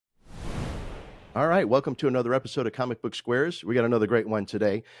All right, welcome to another episode of Comic Book Squares. We got another great one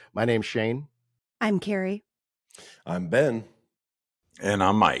today. My name's Shane. I'm Carrie. I'm Ben. And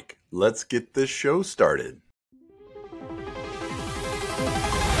I'm Mike. Let's get this show started.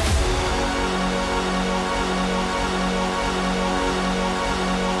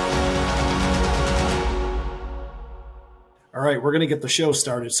 All right, we're going to get the show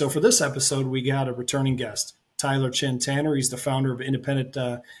started. So for this episode, we got a returning guest, Tyler Chin Tanner. He's the founder of independent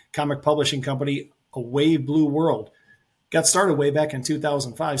comic publishing company, A Wave Blue World. Got started way back in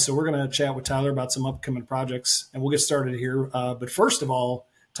 2005. So we're going to chat with Tyler about some upcoming projects, and we'll get started here. But first of all,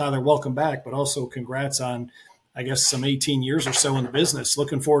 Tyler, welcome back, but also congrats on, I guess, some 18 years or so in the business.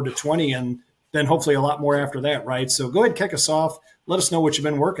 Looking forward to 20 and then hopefully a lot more after that, right? So go ahead and kick us off. Let us know what you've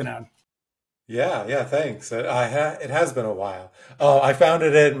been working on. Yeah, thanks. It has been a while. I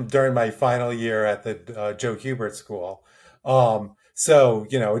founded it during my final year at the Joe Kubert School. So,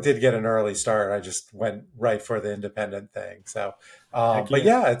 it did get an early start. I just went right for the independent thing. So, but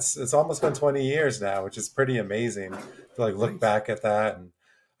yeah, it's almost been 20 years now, which is pretty amazing to look back at that. And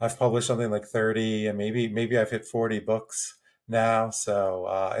I've published something like 30 and maybe I've hit 40 books now.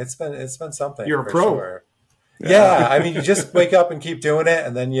 So, it's been something. You're a for pro. Sure. Yeah. I mean, you just wake up and keep doing it,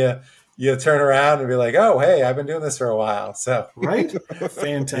 and then you turn around and be like, oh, hey, I've been doing this for a while. So right.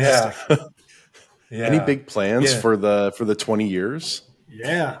 Fantastic. Yeah. Any big plans for the 20 years?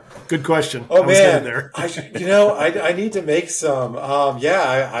 Yeah. Good question. Oh, man. There. I need to make some.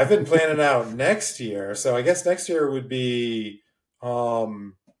 I've been planning out next year. So I guess next year would be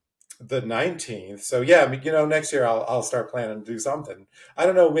the 19th. So yeah, next year I'll start planning to do something. I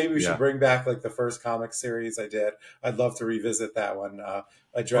don't know. Maybe we should bring back the first comic series I did. I'd love to revisit that one.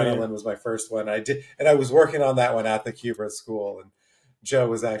 Adrenaline was my first one. I did, and I was working on that one at the Kubert School, and Joe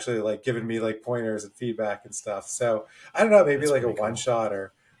was actually giving me pointers and feedback and stuff. So I don't know, maybe a one shot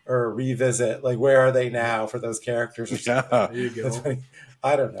or a revisit, where are they now for those characters or something. There you go.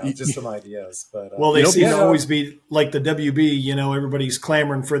 I don't know, just some ideas. But well, they seem to always be like the WB. Everybody's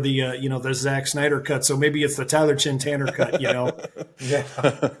clamoring for the the Zack Snyder cut. So maybe it's the Tyler Chin Tanner cut. Yeah,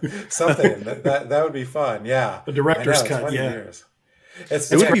 something that would be fun. Yeah, the director's cut. Yeah, years.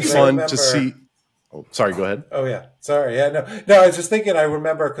 It would be fun to see. Oh, sorry, go ahead. Oh yeah, sorry. Yeah, no. I was just thinking. I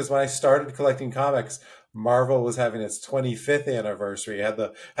remember because when I started collecting comics, Marvel was having its 25th anniversary.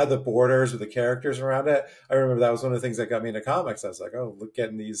 It had the borders with the characters around it. I remember that was one of the things that got me into comics. I was like, oh, look,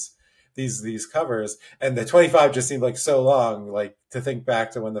 getting these covers, and the 25 just seemed so long. To think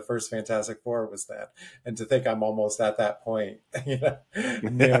back to when the first Fantastic Four was that, and to think I'm almost at that point. Now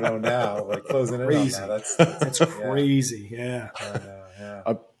closing in on that. That's crazy. Yeah.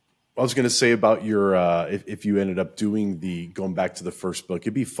 I was going to say about your if you ended up doing going back to the first book,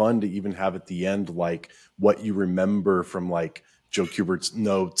 it'd be fun to even have at the end what you remember from Joe Kubert's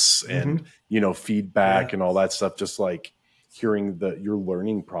notes and feedback and all that stuff, just hearing your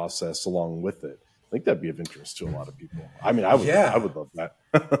learning process along with it. I think that'd be of interest to a lot of people. I mean, I would love that.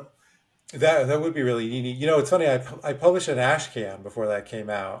 That would be really neat. It's funny. I published an Ashcan before that came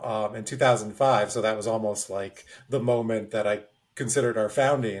out in 2005, so that was almost the moment that I considered our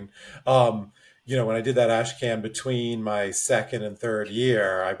founding. When I did that Ashcan between my second and third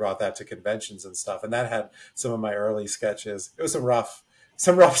year, I brought that to conventions and stuff, and that had some of my early sketches. It was some rough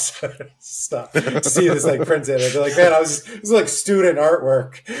stuff to see this printed. I'd be like, man, it was student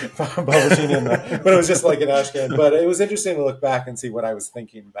artwork publishing but it was just an Ashcan. But it was interesting to look back and see what I was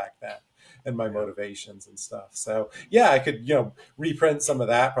thinking back then and my motivations and stuff. So yeah, I could, reprint some of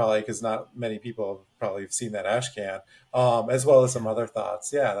that probably because not many people probably have seen that Ashcan, as well as some other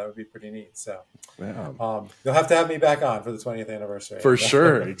thoughts. Yeah, that would be pretty neat. So you'll have to have me back on for the 20th anniversary. For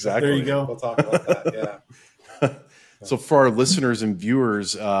sure. Exactly. There you go. We'll talk about that. Yeah. So for our listeners and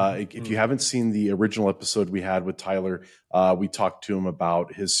viewers, if you haven't seen the original episode we had with Tyler, we talked to him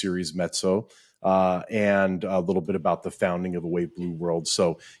about his series Mezzo. And a little bit about the founding of A Wave Blue World.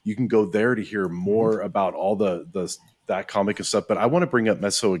 So you can go there to hear more about all that comic and stuff. But I want to bring up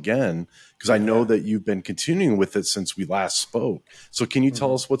Mezzo again because I know that you've been continuing with it since we last spoke. So can you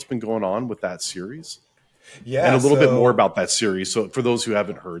tell us what's been going on with that series? Yeah, and a little bit more about that series. So for those who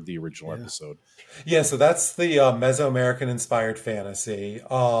haven't heard the original episode. Yeah, so that's the Mesoamerican inspired fantasy.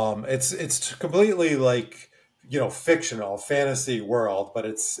 It's completely fictional fantasy world, but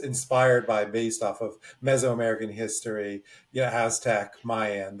it's inspired based off of Mesoamerican history, Aztec,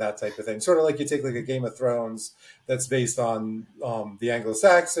 Mayan, that type of thing. Sort of you take a Game of Thrones that's based on the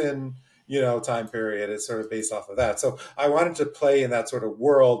Anglo-Saxon, time period. It's sort of based off of that. So I wanted to play in that sort of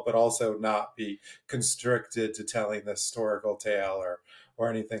world, but also not be constricted to telling the historical tale or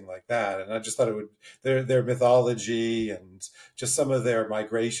anything like that. And I just thought it would their mythology and just some of their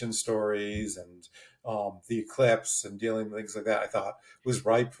migration stories and the eclipse and dealing with things like that, I thought was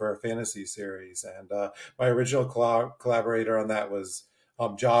ripe for a fantasy series. And my original collaborator on that was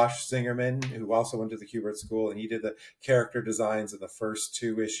Josh Zingerman, who also went to the Kubert School, and he did the character designs in the first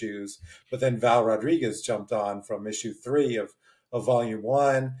 2 issues. But then Val Rodriguez jumped on from issue 3 of volume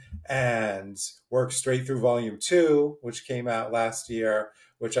 1 and worked straight through volume 2, which came out last year,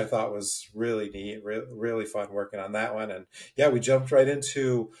 which I thought was really neat, really fun working on that one. And yeah, we jumped right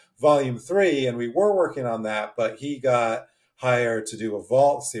into volume 3, and we were working on that, but he got hired to do a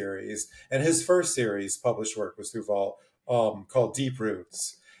Vault series, and his first series published work was through Vault, called Deep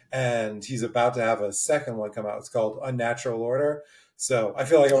Roots, and he's about to have a second one come out. It's called Unnatural Order. So I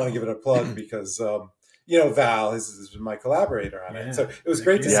feel like I want to give it a plug because Val is my collaborator on it. So it was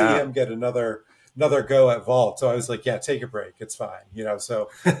great to see him get another go at Vault. So I was like, yeah, take a break. It's fine. So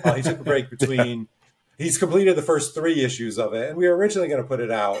he took a break between, he's completed the first 3 issues of it. And we were originally going to put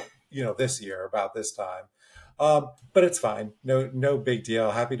it out, this year about this time. But it's fine. No big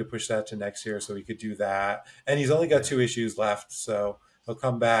deal. Happy to push that to next year so we could do that. And he's only got 2 issues left. So he'll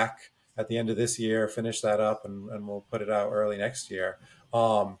come back at the end of this year, finish that up, and we'll put it out early next year.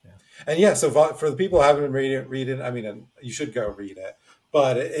 So for the people who haven't been reading it, I mean, and you should go read it,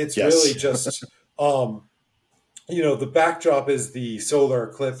 but it's really just, the backdrop is the solar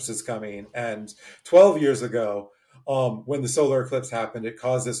eclipse is coming. And 12 years ago, when the solar eclipse happened, it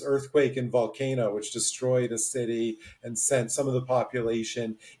caused this earthquake and volcano, which destroyed a city and sent some of the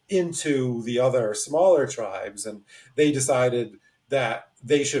population into the other smaller tribes. And they decided that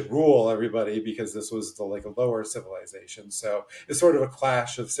they should rule everybody because this was a lower civilization. So it's sort of a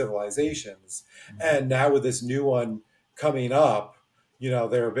clash of civilizations. Mm-hmm. And now with this new one coming up,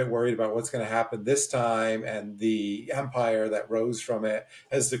 they're a bit worried about what's going to happen this time. And the empire that rose from it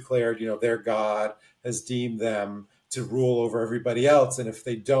has declared, their God has deemed them to rule over everybody else. And if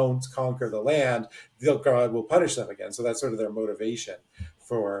they don't conquer the land, God will punish them again. So that's sort of their motivation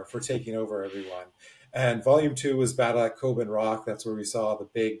for taking over everyone. And volume 2 was Battle at Coben Rock. That's where we saw the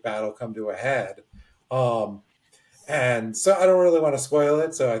big battle come to a head. And so I don't really want to spoil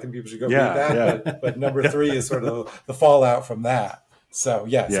it. So I think people should go read that. Yeah. But number 3 is sort of the fallout from that. So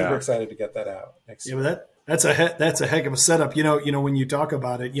super excited to get that out next year. But that's a heck of a setup. When you talk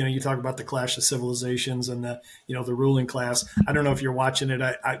about it, you talk about the clash of civilizations and the ruling class. I don't know if you're watching it.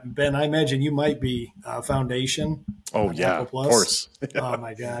 Ben, I imagine you might be Foundation. Oh yeah, of course. Oh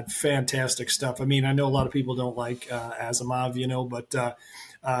my God, fantastic stuff. I mean, I know a lot of people don't like Asimov, but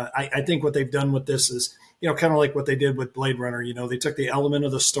I think what they've done with this is, kind of like what they did with Blade Runner. They took the element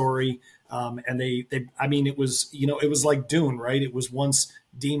of the story, and it was like Dune, right? It was once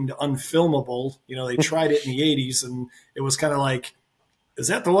deemed unfilmable. They tried it in the 80s, and it was kind of like, is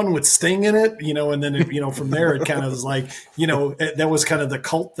that the one with Sting in it? And then, from there, it kind of was like, that was kind of the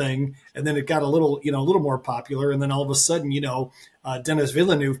cult thing. And then it got a little more popular. And then all of a sudden, Denis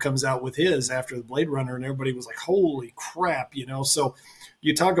Villeneuve comes out with his after the Blade Runner, and everybody was like, holy crap, So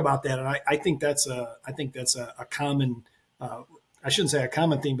you talk about that. And I think that's a common, I shouldn't say a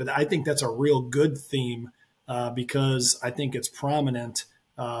common theme, but I think that's a real good theme because I think it's prominent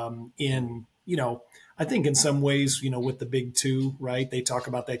I think in some ways, with the big 2, right, they talk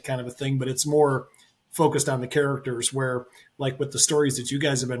about that kind of a thing, but it's more focused on the characters where, like with the stories that you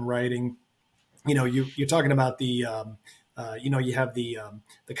guys have been writing, you're talking about the, you have the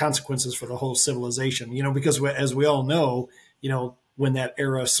consequences for the whole civilization, because as we all know, when that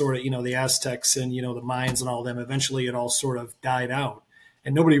era sort of, the Aztecs and, the Mayans and all them, eventually it all sort of died out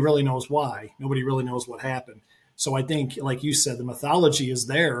and nobody really knows why. Nobody really knows what happened. So I think, like you said, the mythology is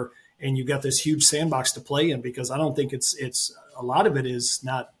there. And you got this huge sandbox to play in because I don't think it's a lot of it is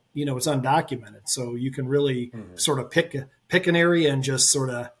not, it's undocumented. So you can really sort of pick an area and just sort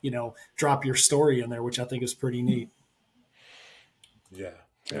of, drop your story in there, which I think is pretty neat. Yeah,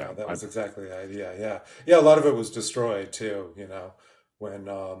 that was exactly the idea. Yeah. A lot of it was destroyed too, when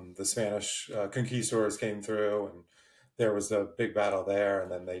the Spanish conquistadors came through and there was a big battle there,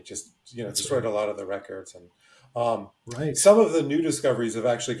 and then they just, destroyed a lot of the records. And right. Some of the new discoveries have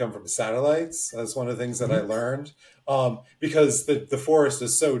actually come from satellites. That's one of the things that I learned, because the forest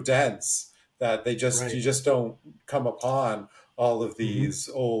is so dense that you just don't come upon all of these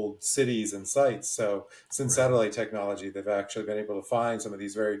old cities and sites. So since satellite technology, they've actually been able to find some of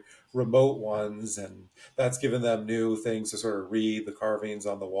these very remote ones, and that's given them new things to sort of read, the carvings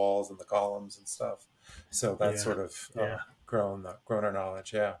on the walls and the columns and stuff. So that's sort of grown our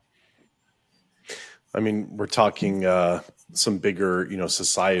knowledge. Yeah. I mean, we're talking some bigger,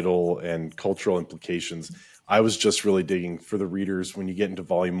 societal and cultural implications. I was just really digging for the readers when you get into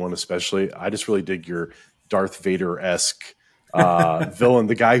volume 1, especially. I just really dig your Darth Vader-esque villain,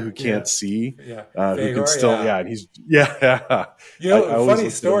 the guy who can't see, Yeah. who Vhagar, can still, and he's, yeah. You know, I always funny looked at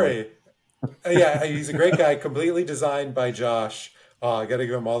him story. Yeah, he's a great guy, completely designed by Josh. I got to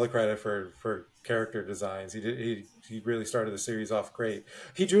give him all the credit for character designs. He really started the series off great.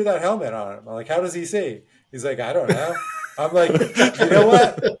 He drew that helmet on him. I'm like, how does he see? He's like, I don't know. I'm like, you know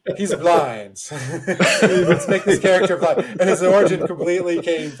what? He's blind. Let's make this character blind. And his origin completely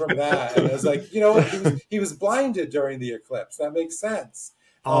came from that. And I was like, you know what? He was blinded during the eclipse. That makes sense.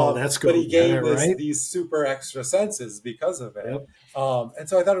 Oh, that's good. But he gave right? these super extra senses because of it. Yep. And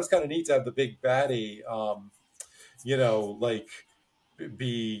so I thought it was kind of neat to have the big baddie, you know, like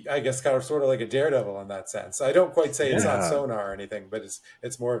be, I guess, kind of sort of like a daredevil in that sense. I don't quite say it's not sonar or anything, but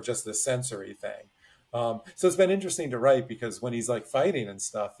it's more of just the sensory thing. So it's been interesting to write because when he's like fighting and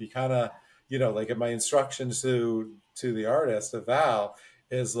stuff, you kind of, you know, like in my instructions to the artist, of Val,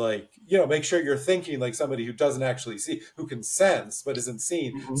 is like, you know, make sure you're thinking like somebody who doesn't actually see, who can sense but isn't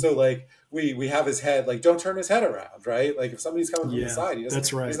seen. Mm-hmm. So like we have his head, like, don't turn his head around, right? Like if somebody's coming from the side, he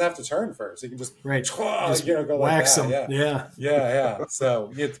doesn't have to turn first. He can just, just you know, go wax like that. Him. Yeah.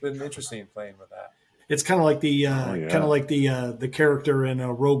 So it's been interesting playing with that. It's kind of like the character in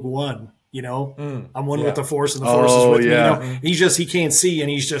Rogue One. You know, I'm one with the Force, and the Force is with me. You know, he can't see, and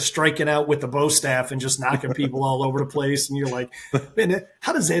he's just striking out with the bow staff and just knocking people all over the place. And you're like, man,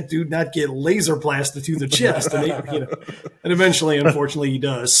 how does that dude not get laser blasted through the chest? And and eventually, unfortunately, he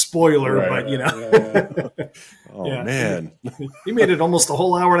does. Spoiler, but you know, man, he made it almost a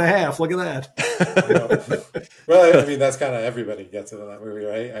whole hour and a half. Look at that. Well, I mean, that's kind of everybody gets it in that movie,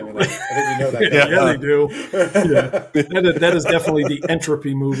 right? I mean, I think we know that. Yeah, they do. That is definitely the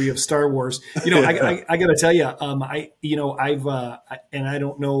entropy movie of Star Wars. You know, I got to tell you, I've and I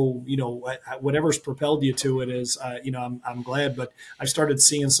don't know, you know, whatever's propelled you to it is, you know, I'm glad, but I've started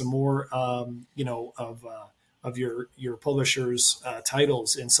seeing some more, you know, of your publisher's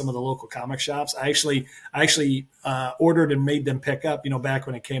titles in some of the local comic shops. I actually ordered and made them pick up, you know, back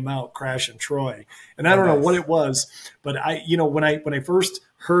when it came out, Crash and Troy, and I don't know what it was, but you know, when I first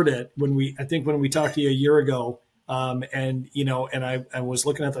heard it, when we talked to you a year ago. And you know, and I was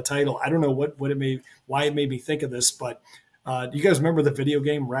looking at the title. I don't know why it made me think of this, but do you guys remember the video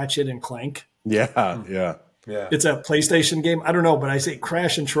game Ratchet and Clank? Yeah. It's a PlayStation game. I don't know, but I say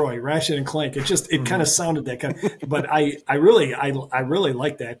Crash and Troy, Ratchet and Clank. It kind of sounded that kind of, but I really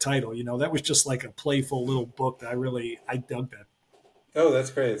like that title. You know, that was just like a playful little book that I dug that. Oh,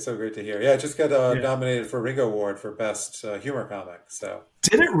 that's great. It's so great to hear. Yeah, it just got nominated for Ringo Award for Best Humor Comic. So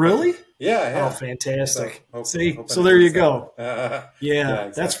did it really? Yeah. Oh, fantastic. So, so there you go.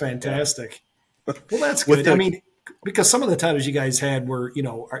 Exactly. That's fantastic. Yeah. Well, that's good. I mean, because some of the titles you guys had were, you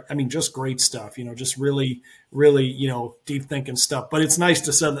know, just great stuff, you know, just really, really, you know, deep thinking stuff. But it's nice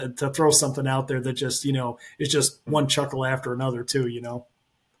to throw something out there that just, you know, is just one chuckle after another too, you know.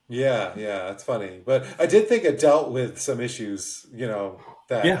 Yeah, it's funny. But I did think it dealt with some issues, you know,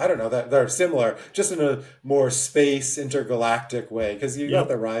 that, I don't know, that are similar, just in a more space intergalactic way, because you got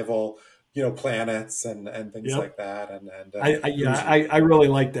the rival, you know, planets and things like that. And I really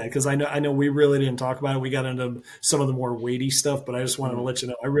like that, because I know we really didn't talk about it. We got into some of the more weighty stuff, but I just wanted to let you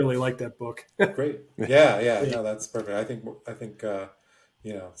know I really like that book. Great. Yeah. No, that's perfect. I think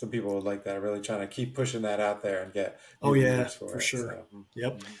you know, some people would like that. I'm really trying to keep pushing that out there and get for sure. So.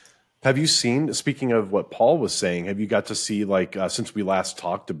 Yep. Have you seen, speaking of what Paul was saying, have you got to see, like, since we last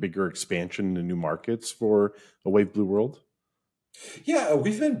talked, a bigger expansion into new markets for A Wave Blue World? Yeah,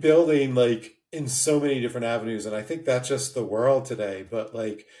 we've been building like in so many different avenues, and I think that's just the world today. But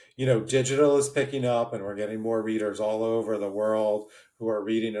like, you know, digital is picking up, and we're getting more readers all over the world who are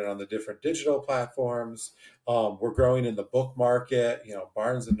reading it on the different digital platforms. We're growing in the book market. You know,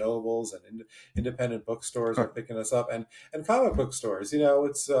 Barnes and Nobles and independent bookstores are picking us up, and comic book stores. You know,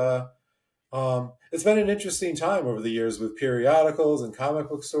 it's been an interesting time over the years with periodicals and comic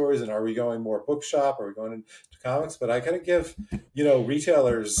book stores. And are we going more bookshop? Are we going into comics? But I kind of give, you know,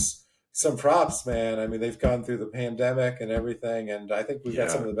 retailers some props, man. I mean, they've gone through the pandemic and everything, and I think we've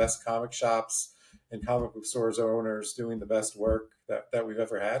got some of the best comic shops and comic book stores owners doing the best work that we've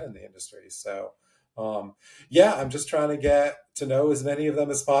ever had in the industry. So, I'm just trying to get to know as many of them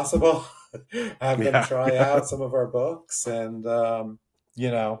as possible, have them try out some of our books, and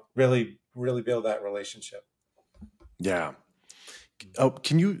you know, really build that relationship. Yeah. Oh,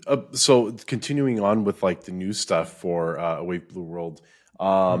 can you? So continuing on with like the new stuff for A Wave Blue World,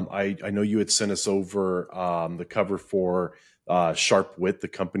 I know you had sent us over the cover for Sharp Wit, the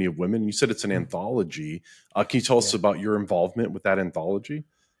Company of Women. You said it's an anthology. Can you tell us about your involvement with that anthology?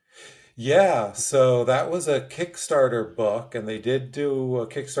 Yeah, so that was a Kickstarter book, and they did do a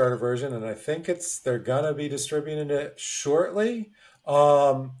Kickstarter version, and I think they're gonna be distributing it shortly.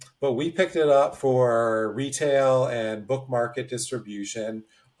 But we picked it up for retail and book market distribution.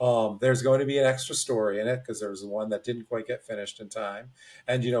 There's going to be an extra story in it because there was one that didn't quite get finished in time,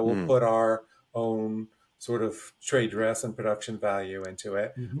 and we'll Mm. put our own sort of trade dress and production value into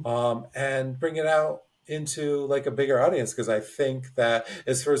it, Mhm. and bring it out into like a bigger audience because I think that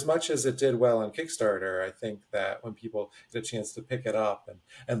as much as it did well on Kickstarter, I think that when people get a chance to pick it up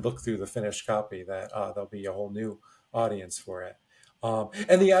and look through the finished copy, that there'll be a whole new audience for it.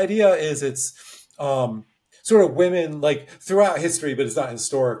 And the idea is it's sort of women like throughout history, but it's not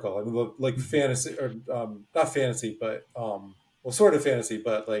historical. I mean, like fantasy or not fantasy, but well, sort of fantasy,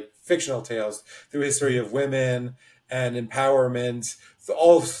 but like fictional tales through history of women and empowerment,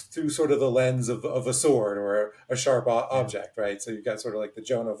 all through sort of the lens of a sword or a sharp object, right? So you've got sort of like the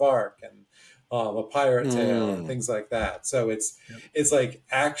Joan of Arc and a pirate tale and Mm. things like that. So Yep. it's like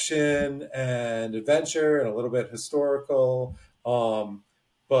action and adventure and a little bit historical,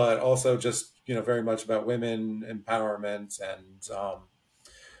 but also just very much about women empowerment and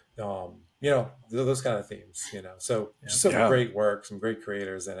those kind of themes. So Yeah. just some Yeah. great work, some great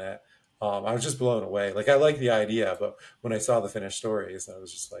creators in it. I was just blown away. Like I like the idea, but when I saw the finished stories, I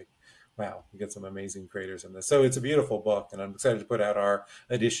was just like, wow, we get some amazing creators in this. So it's a beautiful book, and I'm excited to put out our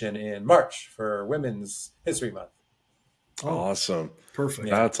edition in March for Women's History Month. Oh, Awesome. perfect.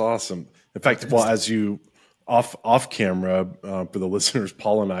 Yeah. That's awesome. In fact, well, as you off camera, for the listeners,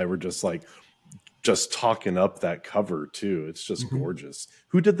 Paul and I were just talking up that cover too. It's just Mhm. gorgeous.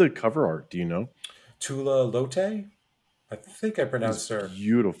 Who did the cover art? Do you know? Tula Lote, I think I It was pronounced her.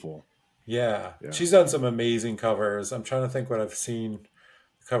 beautiful. Yeah, Yeah. she's done some amazing covers. I'm trying to think what I've seen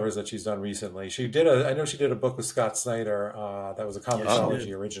covers that she's done recently. I know she did a book with Scott Snyder. That was a Yes, she comicsology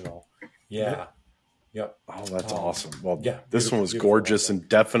did. original. Yeah. Yep. Oh, that's Um, awesome. Well, yeah, this one was beautiful gorgeous one. and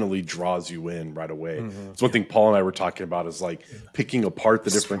definitely draws you in right away. Mhm. It's one thing Paul and I were talking about is like picking apart the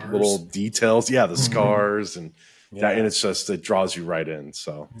different Scars. little details. Yeah, the Mhm. scars and that, and Yeah. it's just, it draws you right in.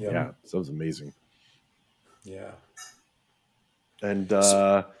 So Yeah. yeah, so it was amazing. Yeah. And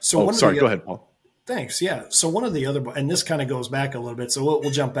So oh, one of sorry, the go ahead, Paul. Thanks. Yeah. So one of the other, and this kind of goes back a little bit, so we'll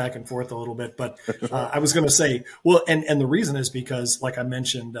jump back and forth a little bit. But I was going to say, well, and the reason is because, like I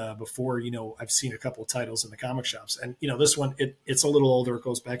mentioned before, I've seen a couple of titles in the comic shops, and this one it's a little older. It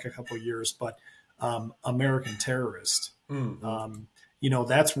goes back a couple of years, but American Terrorist. Mhm.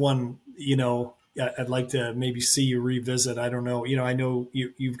 That's one. I'd like to maybe see you revisit. I don't know. I know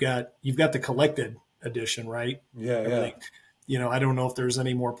you've got the collected edition, right? Yeah. Everything. I don't know if there's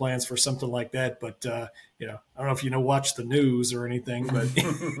any more plans for something like that, but I don't know if watch the news or anything, but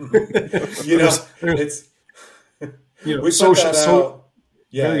There's, there's, it's we put social, that out.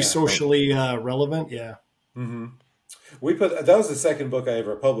 Yeah. very Yeah. socially relevant. Yeah. hmm that was the second book I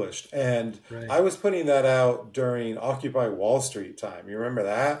ever published, and Right. I was putting that out during Occupy Wall Street time. You remember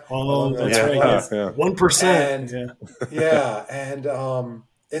that? How Oh, long ago that's that right. was? Yeah. 1%. And- Yeah. Yeah, and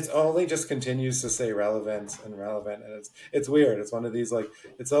it's only just continues to stay relevant, and it's weird. It's one of these like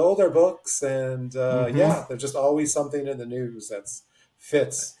it's older books, and Mhm. yeah, there's just always something in the news that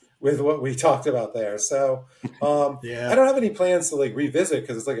fits with what we talked about there. So I Yeah. don't have any plans to like revisit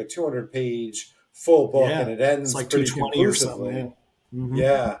because it's like a 200-page full book, Yeah. and it ends It's like pretty 220 or something. conclusively.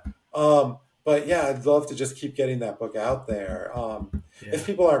 Yeah. Mhm. Yeah. But yeah, I'd love to just keep getting that book out there. Yeah. If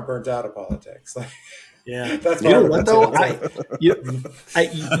people aren't burnt out of politics, like Yeah. that's You know part what of it, though? too.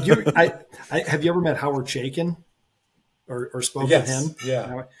 Have you ever met Howard Chaykin or spoke Yes. with him?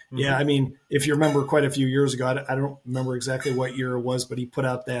 Yeah. Yeah, I mean, if you remember quite a few years ago, I don't remember exactly what year it was, but he put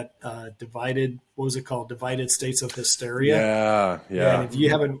out that what was it called? Divided States of Hysteria. Yeah, And yeah.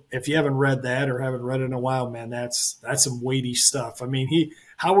 if you haven't read that or haven't read it in a while, man, that's some weighty stuff. I mean,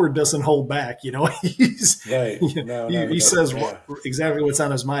 Howard doesn't hold back. He's Right. No, he doesn't. says Yeah. exactly what's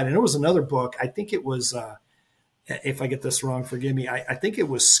on his mind. And it was another book. I think it was. If I get this wrong, forgive me. I think it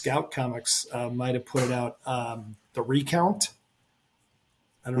was Scout Comics might have put it out. The Recount.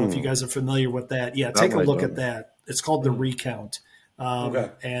 I don't know if you guys are familiar with that. Yeah, take a might look be. at that. It's called The Recount. Okay.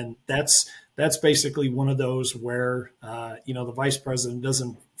 And that's basically one of those where the vice president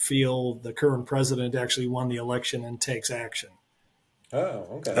doesn't feel the current president actually won the election and takes action.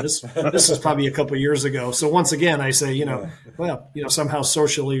 Oh, okay. This is probably a couple of years ago. So once again, I say, somehow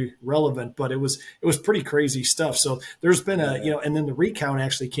socially relevant, but it was pretty crazy stuff. So there's been and then The Recount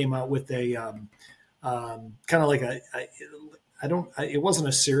actually came out with a kind of like it wasn't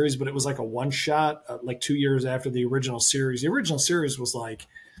a series, but it was like a one shot, like 2 years after the original series. The original series was like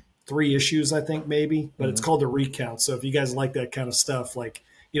 3 issues, I think maybe, but it's called The Recount. So if you guys like that kind of stuff, like,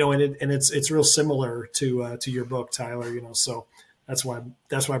 and it's real similar to your book, Tyler. So that's why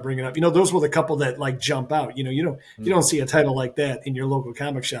I bring it up. Those were the couple that like jump out. You don't see a title like that in your local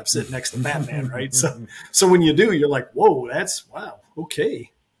comic shop sitting next to Batman, right? So when you do, you're like, whoa, wow,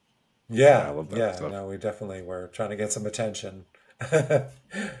 okay. Yeah, I love that yeah. stuff. No, we definitely were trying to get some attention. Yeah,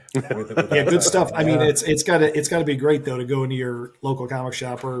 good stuff. I mean, it's got to be great though to go into your local comic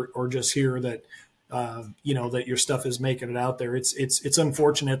shop or just hear that that your stuff is making it out there. It's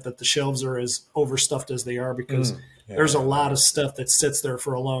unfortunate that the shelves are as overstuffed as they are because there's a lot of stuff that sits there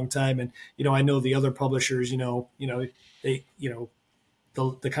for a long time. And I know the other publishers, they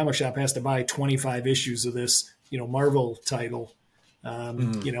the comic shop has to buy 25 issues of this Marvel title.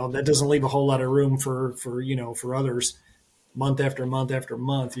 That doesn't leave a whole lot of room for others month after month after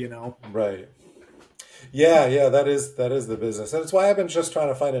month. Right. Yeah, that is the business. And it's why I've been just trying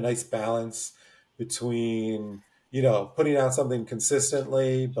to find a nice balance between, putting out something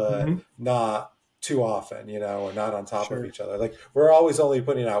consistently, but not too often, or not on top of each other. Like we're always only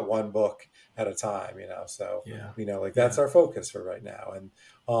putting out one book at a time, so, that's our focus for right now. And,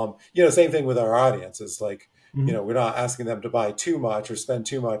 same thing with our audience is like, we're not asking them to buy too much or spend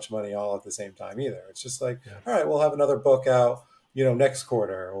too much money all at the same time either. It's just like, all right, we'll have another book out, next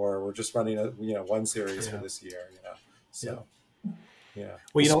quarter, or we're just running one series for this year, so. Yeah.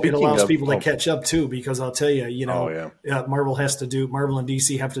 Well, it allows people to catch up too, because I'll tell you, Marvel and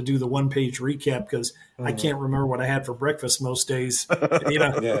DC have to do the 1-page recap because I can't remember what I had for breakfast most days.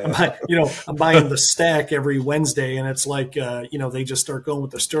 I'm buying the stack every Wednesday, and it's like, they just start going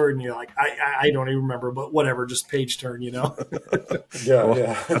with the story, and you're like, I don't even remember, but whatever, just page turn,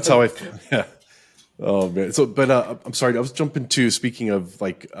 That's how yeah. Oh man! So, but I'm sorry. I was jumping to speaking of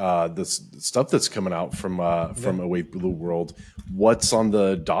like this stuff that's coming out from Away Blue World. What's on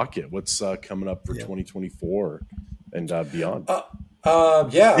the docket? What's coming up for 2024 and beyond?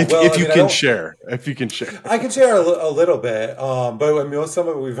 If you can share, I can share a little bit. But I mean, some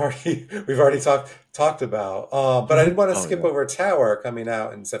of it we've already talked about. But I didn't want to skip over Tower coming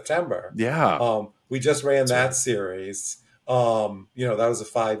out in September. Yeah. We just ran that series. That was a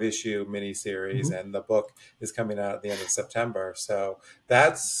 5-issue miniseries, and the book is coming out at the end of September. So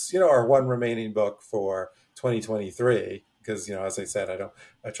that's, our one remaining book for 2023, because, as I said,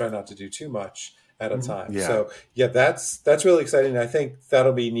 I try not to do too much at a time. Yeah. So that's really exciting. I think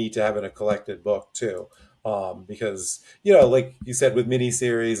that'll be neat to have in a collected book too. Because, like you said, with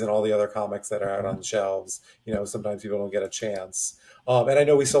miniseries and all the other comics that are out on the shelves, sometimes people don't get a chance. And I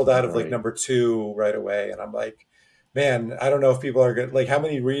know we sold out of like number 2 right away, and I'm like, man, I don't know if people are good. Like, how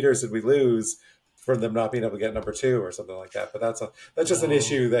many readers did we lose from them not being able to get number 2 or something like that? But that's just an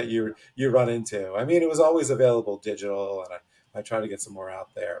issue that you run into. I mean, it was always available digital, and I try to get some more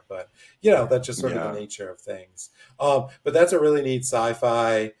out there. But that's just sort of the nature of things. But that's a really neat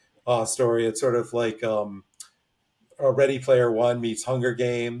sci-fi story. It's sort of like Ready Player One meets Hunger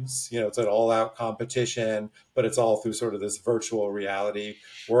Games. It's an all-out competition, but it's all through sort of this virtual reality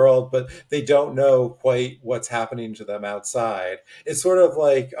world. But they don't know quite what's happening to them outside. It's sort of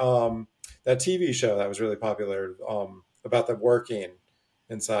like that TV show that was really popular about them working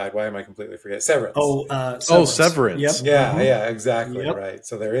inside. Why am I completely forgetting? Severance. Severance. Yep. Yeah, exactly. Yep. Right.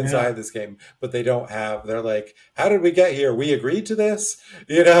 So they're inside this game, but they're like, how did we get here? We agreed to this,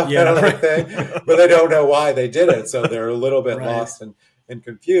 kind of like thing, but they don't know why they did it. So they're a little bit lost and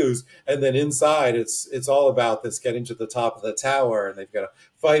confused. And then inside it's all about this getting to the top of the tower, and they've got to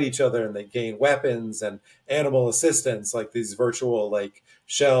fight each other, and they gain weapons and animal assistance, like these virtual like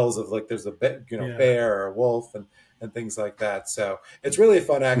shells of like, there's a bear or a wolf and things like that. So it's really a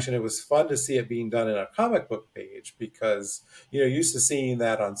fun action. It was fun to see it being done in a comic book page because, used to seeing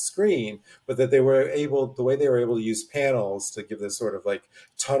that on screen, but that the way they were able to use panels to give this sort of like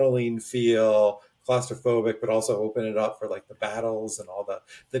tunneling feel, claustrophobic, but also open it up for like the battles and all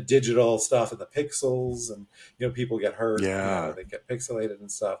the digital stuff and the pixels, and, people get hurt, they get pixelated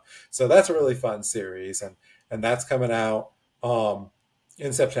and stuff. So that's a really fun series. And that's coming out,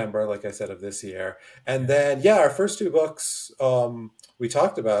 in September, like I said, of this year. And then, our first 2 books we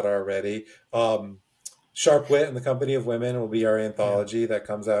talked about already. Sharp Wit and the Company of Women will be our anthology that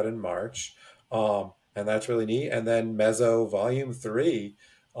comes out in March. And that's really neat. And then Mezzo Volume 3,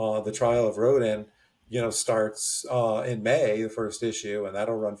 The Trial of Rodin, starts in May, the first issue, and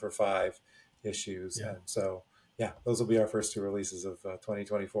that'll run for 5 issues. Yeah. And so, those will be our first 2 releases of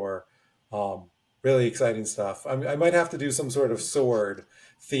 2024. Really exciting stuff. I might have to do some sort of sword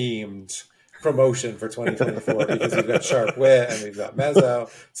themed promotion for 2024 because we've got Sharp Wit and we've got Mezzo.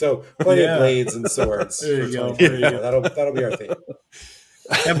 So plenty of blades and swords. There you go. That'll be our theme.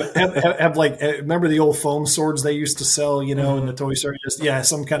 have like, remember the old foam swords they used to sell, in the toy store? Just,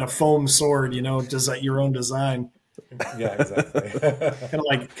 some kind of foam sword, just like your own design. Yeah, exactly.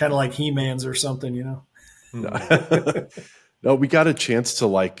 kind of like He-Man's or something, No, we got a chance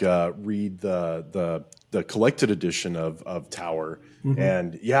to read the collected edition of Tower, and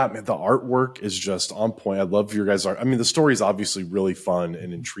man, the artwork is just on point. I love your guys' art. I mean, the story is obviously really fun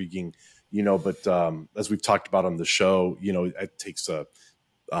and intriguing, but as we've talked about on the show, it takes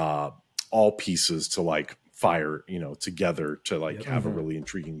all pieces to fire, together to have a really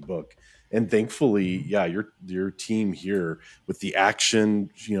intriguing book. And thankfully, your team here with the action,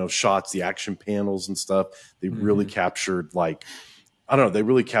 shots, the action panels and stuff, they really captured they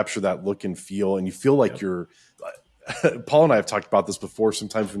really capture that look and feel. And you feel like you're, Paul and I have talked about this before.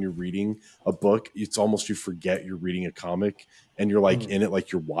 Sometimes when you're reading a book, it's almost, you forget you're reading a comic and you're in it,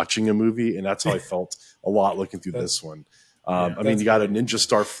 like you're watching a movie. And that's how I felt a lot looking through this one. I mean, you got a ninja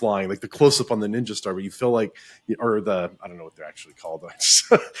star flying, like the close up on the ninja star, but you feel like, or I don't know what they're actually called.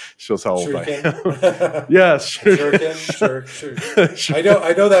 Shows how old I am. Yeah, Shuriken.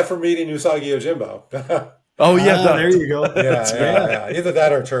 I know that from reading Usagi Yojimbo. Oh yeah, there you go. Yeah. Either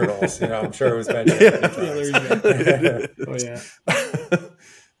that or turtles. I'm sure it was mentioned. There you go. Oh yeah.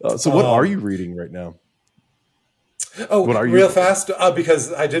 So what are you reading right now? Oh, real fast,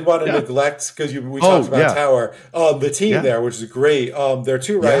 because I did want to neglect, because we talked about Tower. The team there, which is great. There are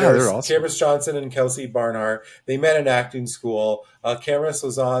two writers, awesome. Cameron Johnson and Kelsey Barnhart. They met in acting school. Cameron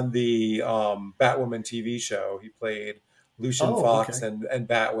was on the Batwoman TV show. He played Lucian Fox and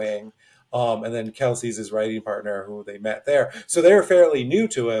Batwing. And then Kelsey's his writing partner, who they met there. So they were fairly new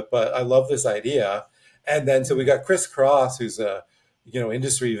to it, but I love this idea. And then so we got Chris Cross, who's a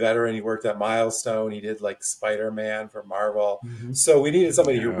industry veteran. He worked at Milestone. He did Spider-Man for Marvel. So we needed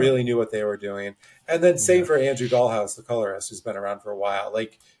somebody who really knew what they were doing. And then same for Andrew Dahlhaus, the colorist, who's been around for a while.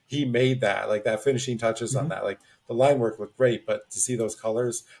 He made that, that finishing touches on that. The line work looked great, but to see those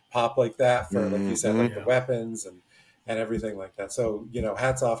colors pop like that for, like you said, the weapons and everything like that. So,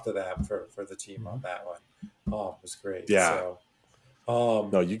 hats off to them for the team on that one. It was great. Yeah. So,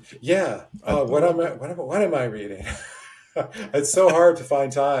 what am I reading? It's so hard to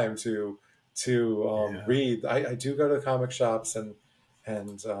find time to read. I do go to comic shops and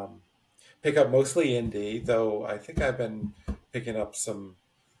pick up mostly indie, though I think I've been picking up some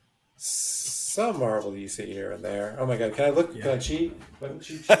Marvel DC here and there. Oh my God, can I look? Can I cheat?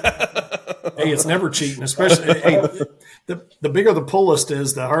 Hey, it's never cheating, especially the bigger the pull list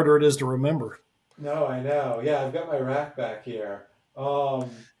is, the harder it is to remember. No, I know. Yeah, I've got my rack back here.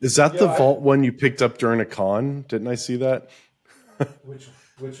 Is that the vault one you picked up during a con? Didn't I see that? Which?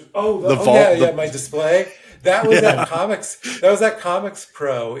 Oh, the vault. My display. That was at Comics. That was at Comics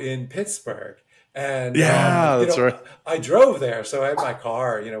Pro in Pittsburgh. And that's right. I drove there, so I had my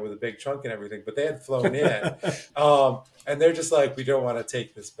car, with a big trunk and everything. But they had flown in, and they're just like, we don't want to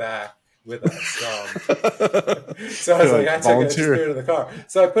take this back with us. So I was like, I took it, just threw it in the car.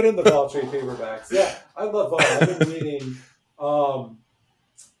 So I put in the Vault Trade paperbacks. Yeah, I love Vault. I've been reading, a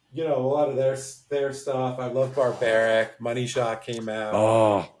lot of their stuff. I love Barbaric. Money Shot came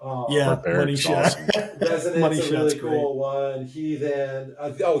out. Money Shot. Awesome. Resonance is a really cool one. Heathen.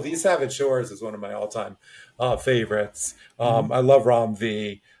 These Savage Shores is one of my all-time favorites. I love Rom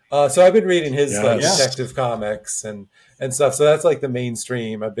V. So I've been reading his detective comics and stuff. So that's the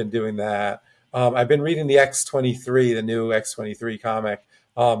mainstream. I've been doing that. I've been reading the X-23, the new X-23 comic,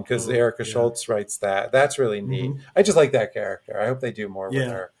 because Erica Schultz writes that. That's really neat. I just like that character. I hope they do more with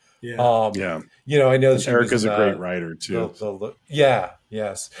her. Yeah. I know that Erica's a great writer too.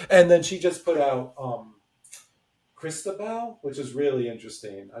 Yes. And then she just put out Christabel, which is really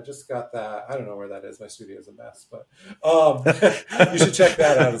interesting. I just got that. I don't know where that is. My studio's a mess, but you should check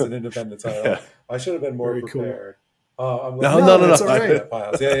that out as an independent title. I should have been more prepared. No. That's all right.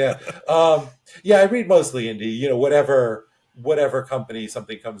 I read mostly indie. Whatever company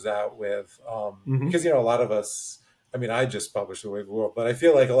something comes out with, because a lot of us. I mean, I just published The Wave of the World, but I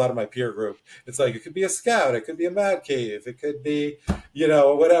feel like a lot of my peer group, it's it could be a Scout, it could be a Mad Cave, it could be,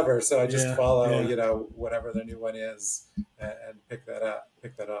 whatever. So I just follow, whatever the new one is and pick that up.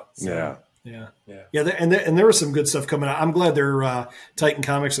 So, And there was some good stuff coming out. I'm glad Titan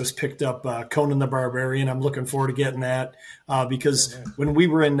Comics has picked up Conan the Barbarian. I'm looking forward to getting that because when we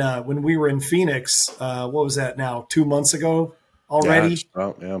were in Phoenix, what was that now? 2 months ago already.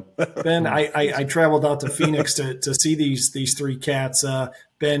 Ben, I traveled out to Phoenix to see these three cats,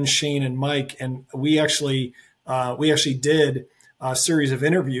 Ben, Shane, and Mike, and we actually did a series of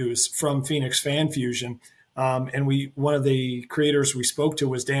interviews from Phoenix Fan Fusion, and one of the creators we spoke to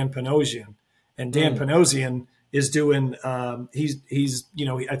was Dan Panosian. And Dan Panosian is doing. He's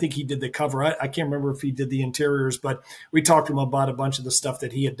I think he did the cover. I can't remember if he did the interiors, but we talked to him about a bunch of the stuff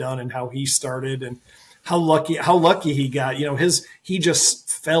that he had done and how he started and how lucky he got. He just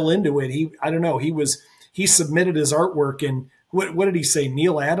fell into it. He submitted his artwork, and what did he say?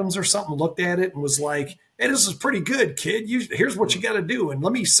 Neil Adams or something looked at it and was like, "Hey, this is pretty good, kid. Here's what you got to do, and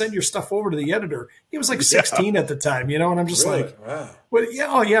let me send your stuff over to the editor." He was like 16 at the time, and I'm just Really? like, Wow. "What? Yeah,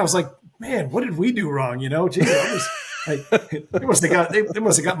 oh yeah." I was like, "Man, what did we do wrong?" Geez, they must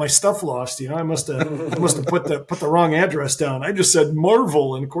have got my stuff lost. I must have put the wrong address down. I just said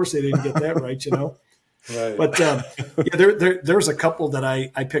Marvel, and of course they didn't get that right. Right. But there's a couple that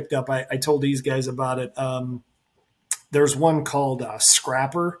I picked up. I told these guys about it. There's one called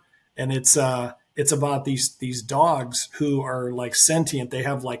Scrapper, and it's about these dogs who are like sentient. They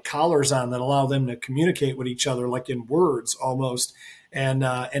have like collars on that allow them to communicate with each other, like in words almost. And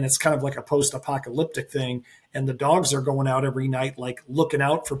it's kind of like a post-apocalyptic thing. And the dogs are going out every night, like looking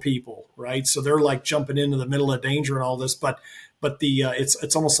out for people, right? So they're like jumping into the middle of danger and all this. But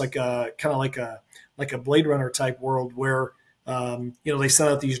it's almost like a kind of like a Blade Runner type world where they send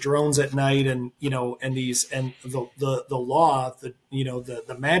out these drones at night, and the law,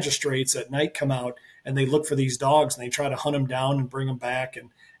 the magistrates at night come out and they look for these dogs and they try to hunt them down and bring them back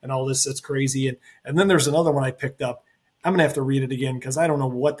and all this. It's crazy. And then there's another one I picked up. I'm gonna have to read it again because I don't know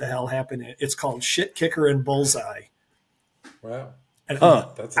what the hell happened. It's called Shit Kicker and Bullseye. Wow.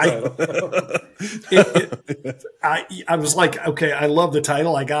 That's a title. I was like, okay, I love the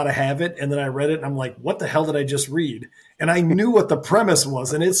title. I got to have it. And then I read it and I'm like, what the hell did I just read? And I knew what the premise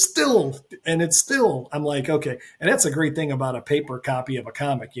was. And it's still, I'm like, okay. And that's a great thing about a paper copy of a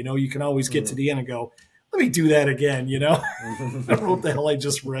comic. You can always get to the end and go, let me do that again. I don't know what the hell I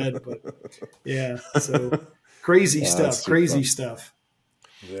just read, but yeah. So crazy stuff.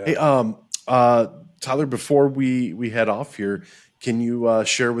 Yeah. Hey, Tyler, before we head off here, can you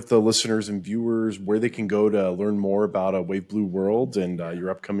share with the listeners and viewers where they can go to learn more about Wave Blue World and your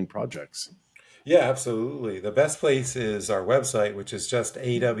upcoming projects? Yeah, absolutely. The best place is our website, which is just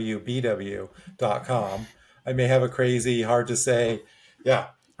awbw.com. I may have a crazy, hard to say. Yeah.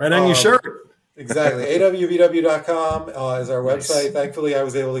 Right on your shirt. Exactly. awbw.com is our website. Nice. Thankfully, I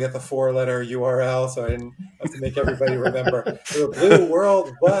was able to get the 4-letter URL, so I didn't have to make everybody remember. The Blue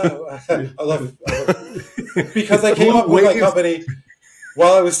World. Wow. I love because I came up with my company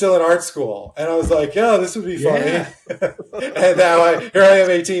while I was still in art school, and I was like, "Yeah, this would be funny." Yeah. And now here I am,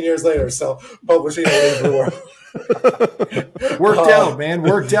 18 years later, still publishing a Blue World. Worked out, man.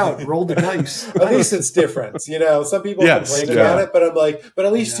 Worked out. Rolled the dice. At least it's different. Some people complain about it, but I'm like, but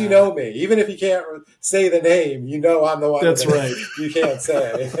at least you know me. Even if you can't say the name, I'm the one. That's right. You can't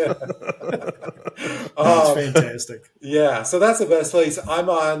say. That's fantastic. Yeah, so that's the best place. I'm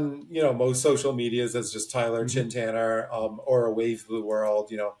on, most social medias as just Tyler Chin Tanner, or a Wave Blue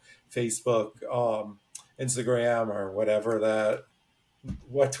World, Facebook, Instagram, or whatever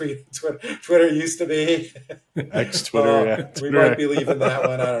what Twitter used to be. Ex Twitter. We might be leaving that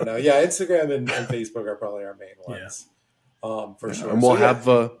one. I don't know. Yeah, Instagram and Facebook are probably our main ones. For sure. And we'll have.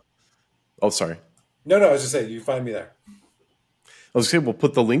 Sorry. No, I was just saying you find me there. I was going to say we'll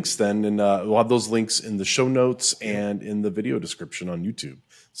put the links then, and we'll have those links in the show notes and in the video description on YouTube.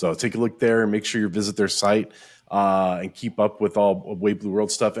 So take a look there and make sure you visit their site and keep up with all of Wave Blue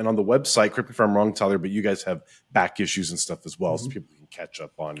World stuff. And on the website, correct me if I'm wrong, Tyler, but you guys have back issues and stuff as well, so people can catch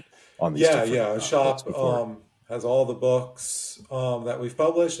up on these. Yeah. Shop has all the books that we've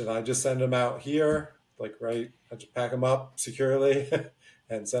published, and I just send them out here. I just pack them up securely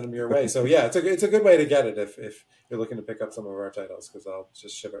and send them your way. So yeah, it's a good way to get it if you're looking to pick up some of our titles, because I'll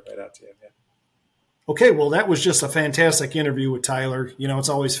just ship it right out to you. Yeah. Okay, well, that was just a fantastic interview with Tyler. It's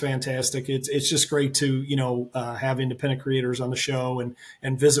always fantastic. It's just great to have independent creators on the show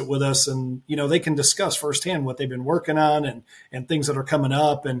and visit with us, and they can discuss firsthand what they've been working on and things that are coming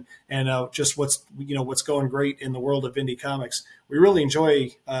up and just what's going great in the world of indie comics. We really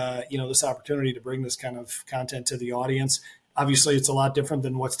enjoy this opportunity to bring this kind of content to the audience. Obviously, it's a lot different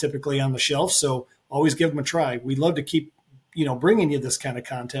than what's typically on the shelf, so always give them a try. We'd love to keep bringing you this kind of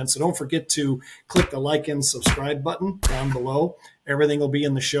content. So don't forget to click the like and subscribe button down below. Everything will be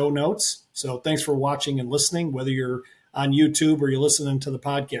in the show notes. So thanks for watching and listening, whether you're on YouTube or you're listening to the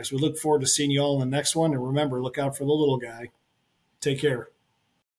podcast. We look forward to seeing you all in the next one. And remember, look out for the little guy. Take care.